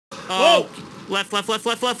Oh, Whoa! left, left, left,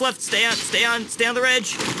 left, left, left. Stay on the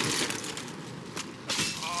ridge.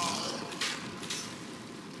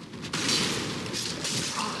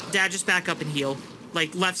 Dad, just back up and heal.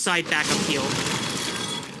 Like, left side, back up, heal.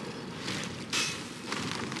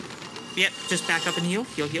 Yep, just back up and heal.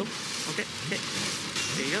 Heal, heal. Okay, okay.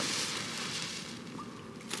 There you go.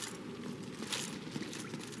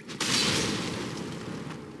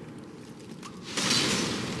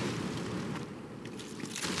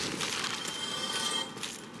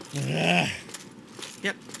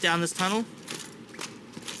 Yep, down this tunnel.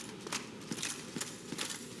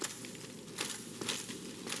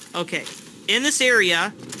 Okay, in this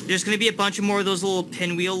area, there's going to be a bunch of more of those little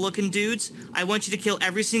pinwheel-looking dudes. I want you to kill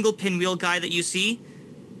every single pinwheel guy that you see,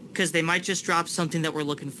 because they might just drop something that we're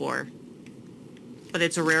looking for. But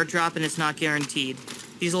it's a rare drop, and it's not guaranteed.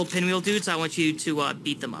 These little pinwheel dudes, I want you to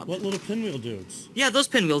beat them up. What little pinwheel dudes? Yeah, those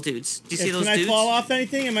pinwheel dudes. Do you see those dudes? dudes? Can I fall off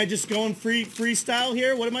anything? Am I just going freestyle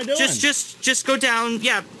here? What am I doing? Just go down.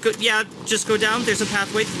 Yeah, just go down. There's a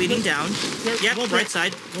pathway leading down. Yep, well, right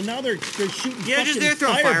side. Well, now they're shooting they're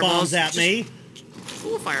throwing fireballs at me.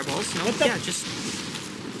 Cool fireballs. No, what the? Yeah, just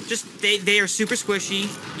they are super squishy.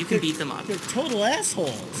 You can beat them up. They're total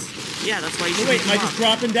assholes. Yeah, that's why you should wait, am I just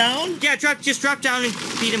dropping down? Yeah, just drop down and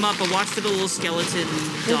beat him up, but watch for the little skeleton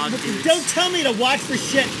dog dudes. Don't tell me to watch for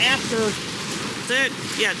shit after.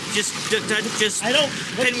 Yeah, just I don't.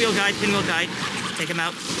 Pinwheel guide. Take him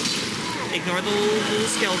out. Ignore the little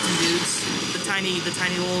skeleton dudes. The tiny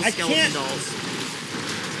little skeleton dolls.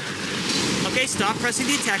 Okay, stop pressing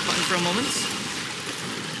the attack button for a moment.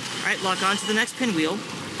 Alright, lock on to the next pinwheel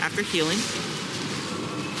after healing.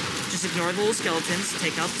 Just ignore the little skeletons,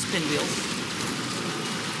 take out this pinwheel.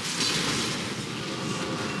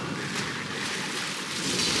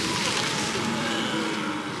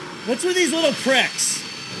 What's with these little pricks?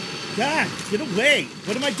 God, get away.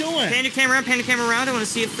 What am I doing? Pan your camera around. I want to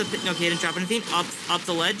see if the... Okay, didn't drop anything. Up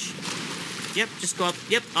the ledge. Yep, just go up.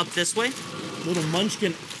 Yep, up this way. Little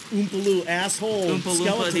munchkin Oompa-loo asshole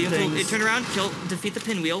skeleton things. Turn around, defeat the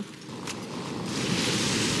pinwheel.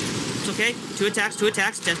 It's okay. Two attacks. Just 2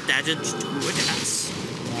 attacks.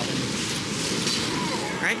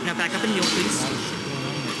 Alright, now back up and heal, please.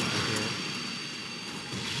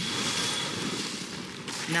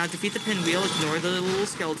 Now defeat the pinwheel, ignore the little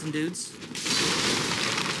skeleton dudes.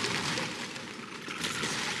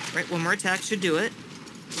 Right, one more attack should do it.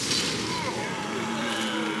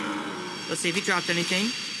 Let's see if he dropped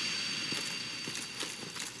anything.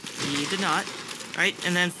 He did not. Right,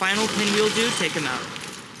 and then final pinwheel dude, take him out.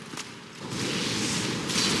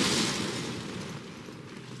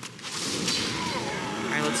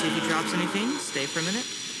 Alright, let's see if he drops anything. Stay for a minute.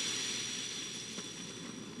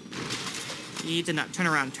 He did not. Turn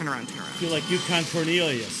around. I feel like Yukon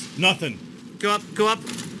Cornelius. Nothing. Go up.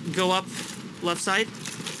 Left side.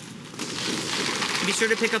 Be sure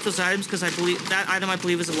to pick up those items, because I believe that item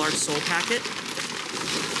is a large soul packet.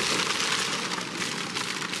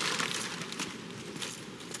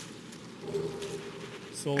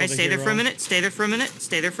 Alright, stay there for a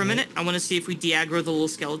minute. I want to see if we de-aggro the little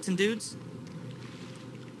skeleton dudes.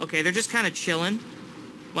 Okay, they're just kind of chilling.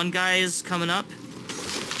 One guy is coming up.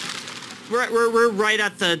 We're right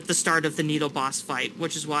at the start of the Nito boss fight,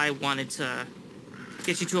 which is why I wanted to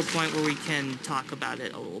get you to a point where we can talk about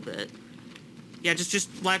it a little bit. Yeah,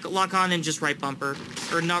 just lock on and just right bumper.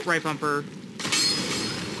 Or not right bumper.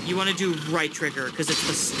 You want to do right trigger, because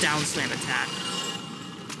it's the down slam attack.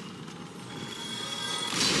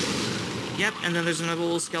 Yep, and then there's another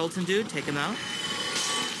little skeleton dude. Take him out.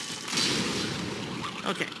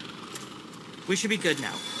 Okay. We should be good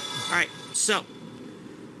now. Alright, so...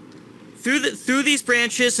 Through these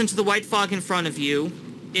branches into the white fog in front of you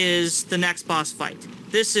is the next boss fight.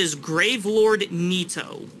 This is Gravelord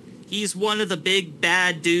Nito. He's one of the big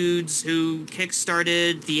bad dudes who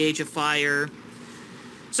kickstarted the Age of Fire.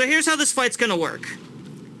 So here's how this fight's gonna work.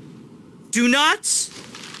 Do not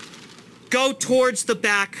go towards the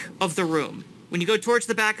back of the room. When you go towards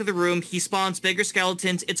the back of the room, he spawns bigger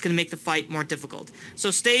skeletons. It's gonna make the fight more difficult.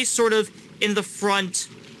 So stay sort of in the front-ish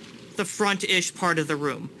part of the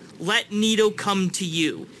room. Let Nito come to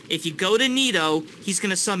you. If you go to Nito, he's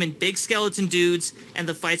gonna summon big skeleton dudes, and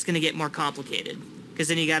the fight's gonna get more complicated. Because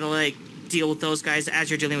then you gotta, like, deal with those guys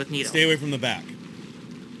as you're dealing with Nito. Stay away from the back.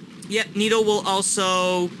 Yep, Nito will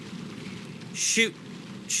also shoot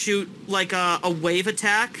like a wave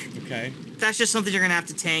attack. Okay. That's just something you're gonna have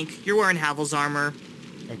to tank. You're wearing Havel's armor.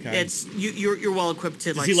 Okay. You're well equipped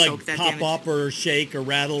to Does he soak that pop damage. up or shake or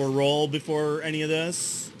rattle or roll before any of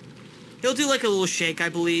this? He'll do like a little shake, I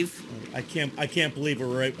believe. I can't believe we're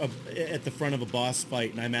right at the front of a boss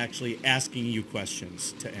fight, and I'm actually asking you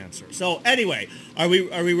questions to answer. So anyway, are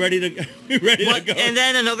we ready to to go? And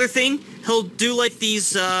then another thing, he'll do like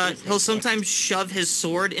these. He'll sometimes shove his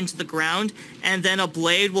sword into the ground, and then a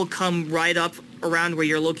blade will come right up around where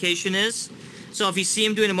your location is. So if you see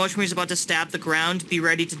him doing a motion where he's about to stab the ground, be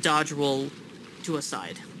ready to dodge roll to a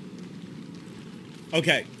side.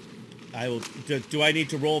 Okay. I will. Do I need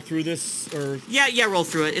to roll through this, or? Yeah, roll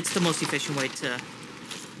through it. It's the most efficient way to...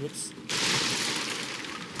 Whoops.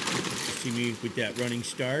 See me with that running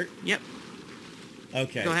start? Yep.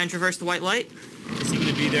 Okay. Go ahead and traverse the white light. Is he going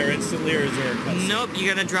to be there instantly, or is there a cutscene? Nope,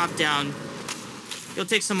 you're going to drop down. You'll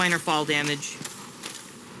take some minor fall damage.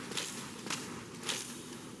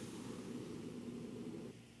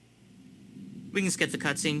 We can skip the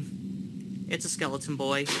cutscene. It's a skeleton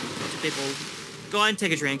boy. It's a big old... Go ahead and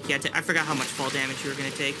take a drink. Yeah, I forgot how much fall damage you were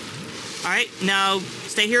going to take. Alright, now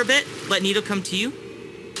stay here a bit. Let Nito come to you.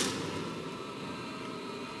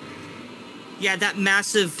 Yeah, that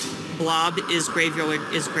massive blob is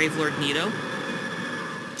Gravelord Nito.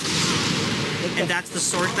 And that's the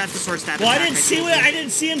sword stab. Well, I didn't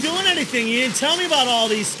see him doing anything. You didn't tell me about all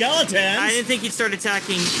these skeletons. I didn't think he'd start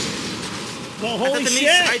attacking. Well, holy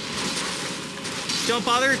shit. Don't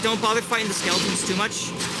bother fighting the skeletons too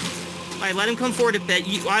much. Alright, let him come forward a bit.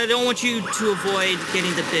 I don't want you to avoid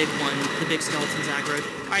getting the big one, the big skeleton's aggroed.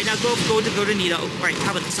 Alright, now go to Nito. Alright,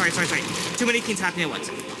 how about this? Sorry. Too many things happening at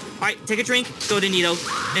once. Alright, take a drink, go to Nito,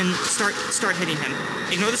 and start hitting him.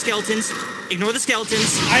 Ignore the skeletons.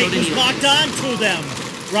 I was locked on to them.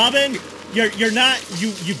 Robin, you're not.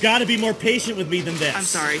 You've got to be more patient with me than this. I'm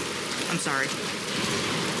sorry.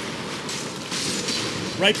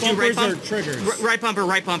 Right bumpers or triggers? Right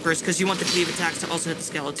bumpers, because you want the cleave attacks to also hit the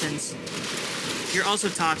skeletons. You're also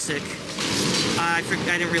toxic. I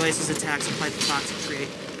didn't realize his attacks applied the toxic trait.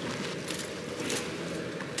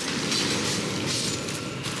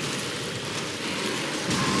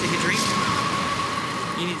 Take a drink.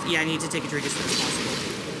 I need to take a drink as soon as possible.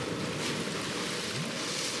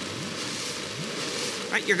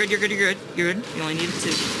 Alright, you're good. You only needed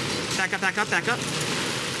two. Back up.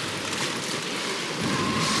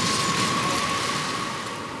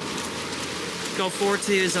 Go forward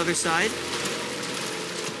to his other side.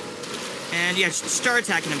 And yeah, start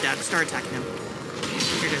attacking him, Dad. Start attacking him.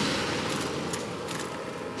 You're good.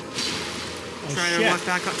 Try to walk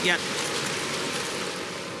back up. Yeah.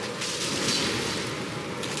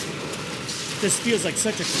 This feels like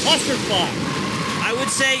such a clusterfuck. I would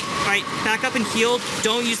say, alright, back up and heal.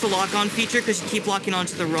 Don't use the lock-on feature because you keep locking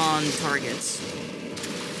onto the wrong targets.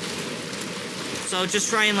 So just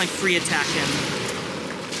try and, like, free attack him.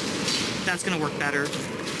 That's gonna work better.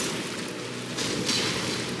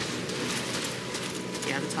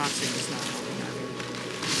 Yeah, the toxic is not helping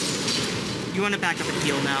either. You want to back up and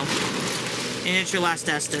heal now. And it's your last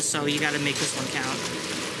Estus, so you gotta make this one count.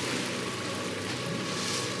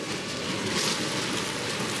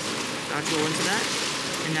 Dodge roll into that.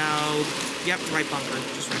 And now, yep, right bumper.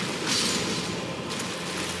 Just right bumper.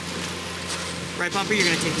 Right bumper, you're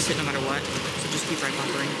gonna take this hit no matter what. So just keep right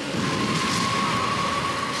bumpering.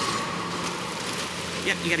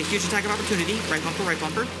 Yep, you got a huge attack of opportunity. Right bumper.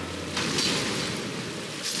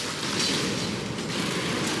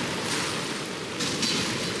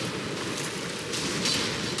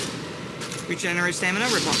 Regenerate stamina,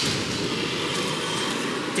 rip bumper.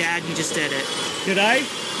 Dad, you just did it. Did I?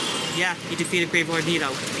 Yeah, you defeated Gravelord Nito.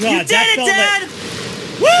 God, you did it, Dad!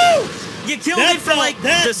 Woo! You killed it for like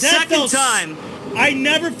the second time. I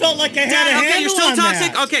never felt like I had a handle on that. Okay, you're still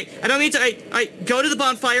toxic. Okay, I don't mean to. Go to the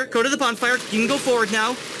bonfire. You can go forward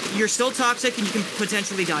now. You're still toxic, and you can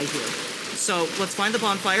potentially die here. So let's find the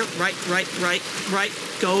bonfire. Right.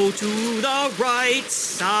 Go to the right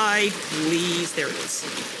side, please. There it is.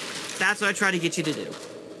 That's what I try to get you to do.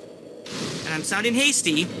 And I'm sounding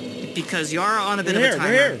hasty because you are on a bit of a timer.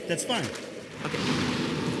 We're here. That's fine. Okay.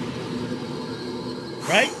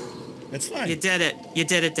 Right? That's fine. You did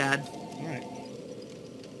it, Dad. All right.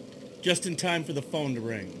 Just in time for the phone to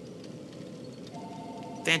ring.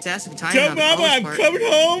 Fantastic time. Tell Mama I'm coming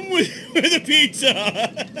home with a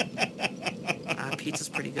pizza. Pizza's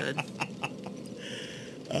pretty good.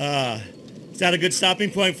 Is that a good stopping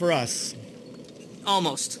point for us?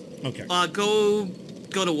 Almost. Okay. Go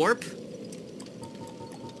to warp.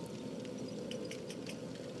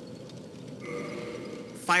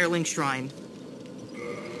 Firelink Shrine.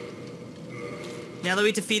 Now that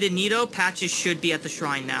we defeated Nito, Patches should be at the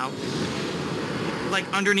shrine now. Like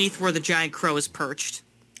underneath where the giant crow is perched.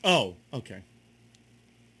 Oh, okay.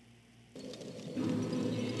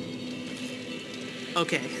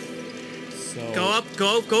 Okay. So Go up,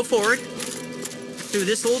 go forward. Through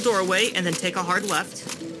this little doorway, and then take a hard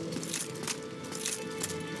left.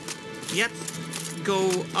 Yep.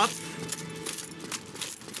 Go up.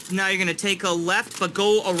 Now you're gonna take a left, but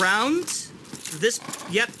go around this.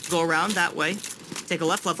 Yep, go around that way. Take a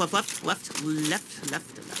left, left, left, left, left, left,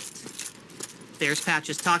 left, left. There's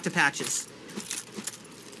Patches. Talk to Patches.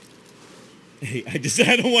 Hey, I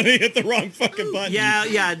don't want to hit the wrong fucking button.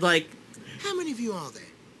 Yeah, like... How many of you are there?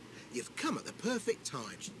 You've come at the perfect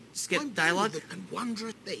time. Skip I'm dialogue? bothered and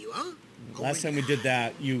wondrous. There you are. Last time we did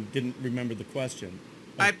that, you didn't remember the question.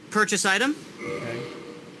 I purchase item. Okay.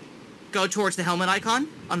 Go towards the helmet icon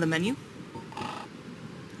on the menu.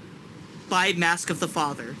 Buy Mask of the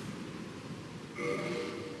Father.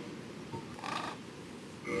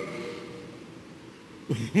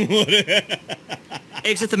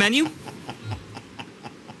 Exit the menu.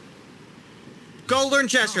 Go learn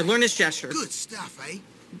gesture. Learn his gesture. Good stuff, eh?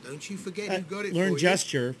 Don't you forget who got it Learn for you.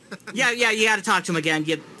 gesture. Yeah, you gotta talk to him again.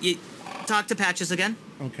 You talk to Patches again.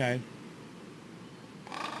 Okay.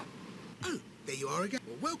 Oh, there you are again.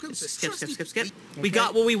 Well, welcome to Skip. Trusty- We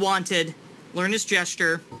got what we wanted. Learn his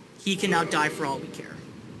gesture. He can now die for all we care.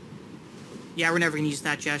 Yeah, we're never gonna use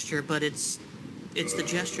that gesture, but it's the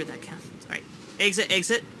gesture that counts. All right,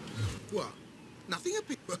 exit. What? Nothing a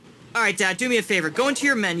bit. All right, Dad, do me a favor. Go into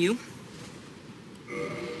your menu.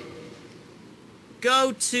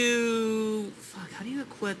 Go to... Fuck, how do you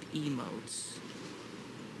equip emotes?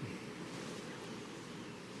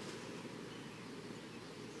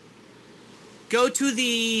 Go to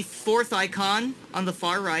the fourth icon on the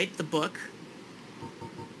far right, the book.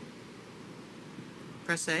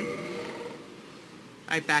 Press A.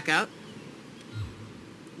 Alright, back out.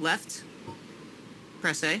 Left.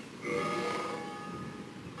 Press A.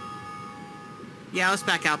 Yeah, let's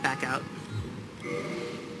back out.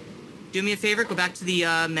 Do me a favor, go back to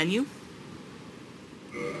the menu.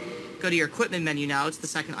 Go to your equipment menu now, it's the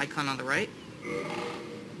second icon on the right.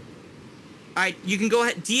 Alright, you can go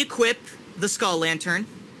ahead, de-equip the skull lantern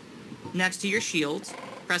next to your shield.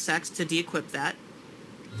 Press X to de-equip that.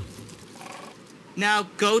 Now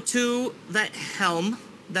go to the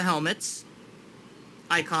helmets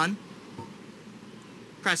icon.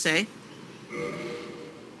 Press A.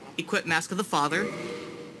 Equip Mask of the Father.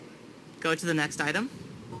 Go to the next item.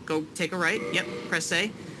 Go take a right. Yep, press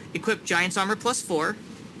A. Equip Giant's Armor +4.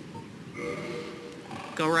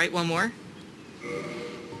 Go right one more.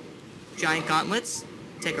 Giant Gauntlets.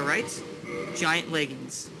 Take a right. Giant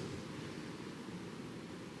Leggings.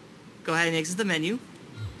 Go ahead and exit the menu.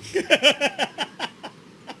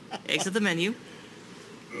 Exit the menu.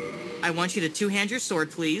 I want you to two-hand your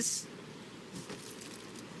sword, please.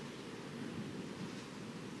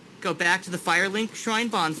 Go back to the Firelink Shrine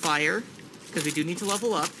Bonfire, because we do need to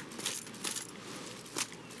level up.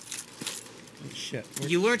 Oh, shit.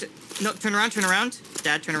 You learned... No, turn around.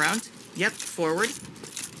 Dad, turn around. Yep, forward.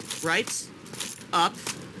 Right. Up.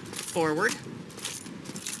 Forward.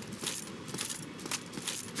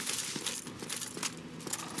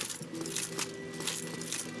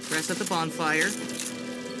 Rest at the bonfire.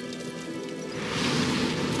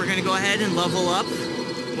 We're gonna go ahead and level up.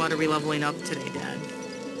 What are we leveling up today, Dad?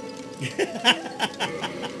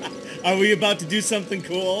 Are we about to do something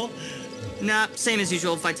cool? Nah, same as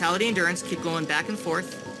usual. Vitality, endurance, keep going back and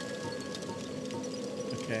forth.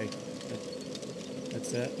 Okay.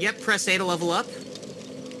 That's it? Yep, press A to level up.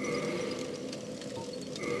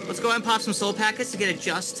 Let's go ahead and pop some soul packets to get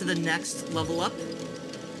adjust to the next level up.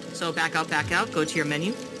 So back out, go to your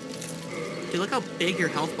menu. Dude, look how big your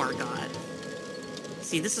health bar got.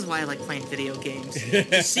 See, this is why I like playing video games.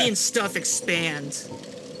 Just seeing stuff expand.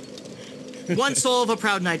 One soul of a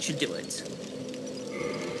proud knight should do it.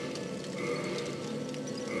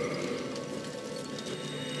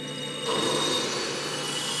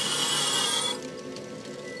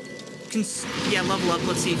 Yeah, level up.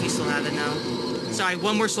 Let's see if you still have it now. Sorry,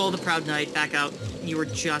 one more soul of the proud knight. Back out. You were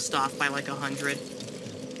just off by like 100.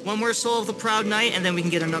 One more soul of the proud knight, and then we can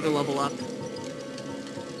get another level up.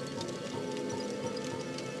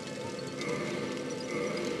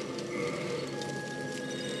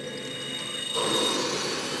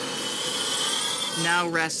 Now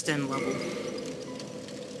rest and level.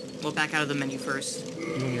 We'll back out of the menu first.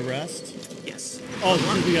 You want to rest? Yes. Oh,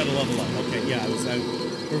 we got to level up. Okay, yeah,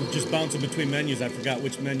 we're just bouncing between menus. I forgot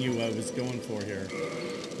which menu I was going for here.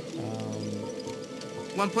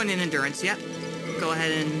 1 point in endurance, yep. Go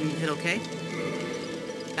ahead and hit OK.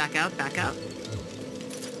 Back out.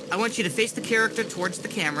 I want you to face the character towards the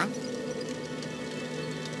camera.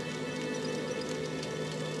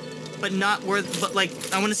 But not where, but like,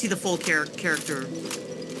 I want to see the full character.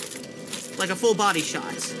 Like a full body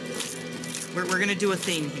shot. We're gonna do a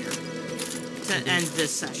theme here to end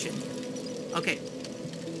this session. Okay,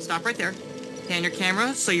 stop right there. Pan your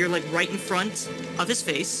camera so you're like right in front of his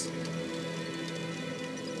face.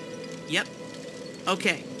 Yep.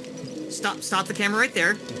 Okay. Stop the camera right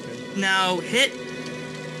there. Okay. Now hit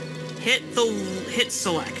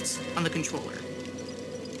select on the controller.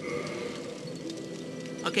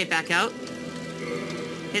 Okay, back out.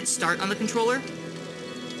 Hit start on the controller.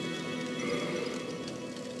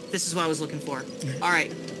 This is what I was looking for.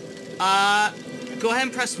 Alright. Go ahead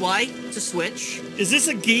and press Y to switch. Is this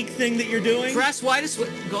a geek thing that you're doing? Press Y to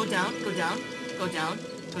switch. Go down, go down, go down,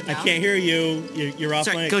 go down. I can't hear you. You're off.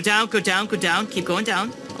 Sorry, go down, go down, go down. Keep going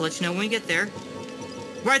down. I'll let you know when we get there.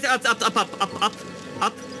 Right there, up.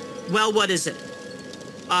 Well, what is it?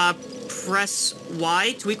 Press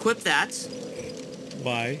Y to equip that.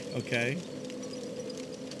 Y, okay.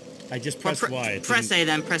 I just pressed Y. Press A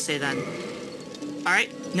then, press A then.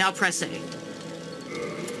 Alright, now press A.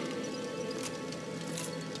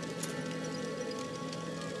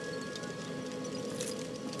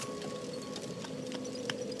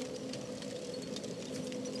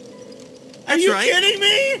 Are you kidding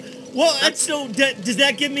me? Well, so does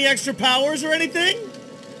that give me extra powers or anything?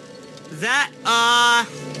 That, I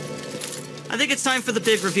think it's time for the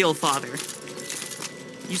big reveal, Father.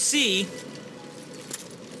 You see,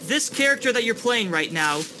 this character that you're playing right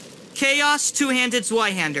now, Chaos Two-Handed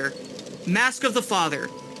Zweihander, Mask of the Father,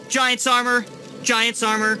 Giant's Armor, Giant's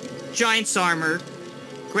Armor, Giant's Armor,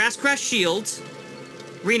 Grasscrest Shield,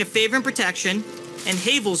 Ring of Favor and Protection, and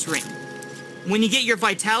Havel's Ring. When you get your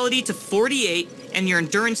Vitality to 48 and your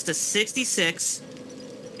Endurance to 66,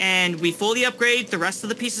 and we fully upgrade the rest of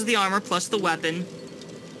the pieces of the armor plus the weapon,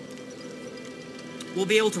 we'll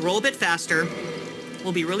be able to roll a bit faster,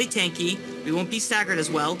 we'll be really tanky, we won't be staggered as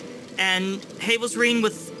well, and Havel's Ring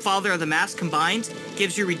with Father of the Mask combined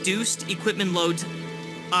gives you reduced equipment load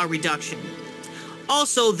reduction.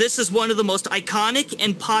 Also, this is one of the most iconic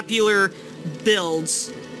and popular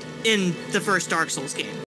builds in the first Dark Souls game.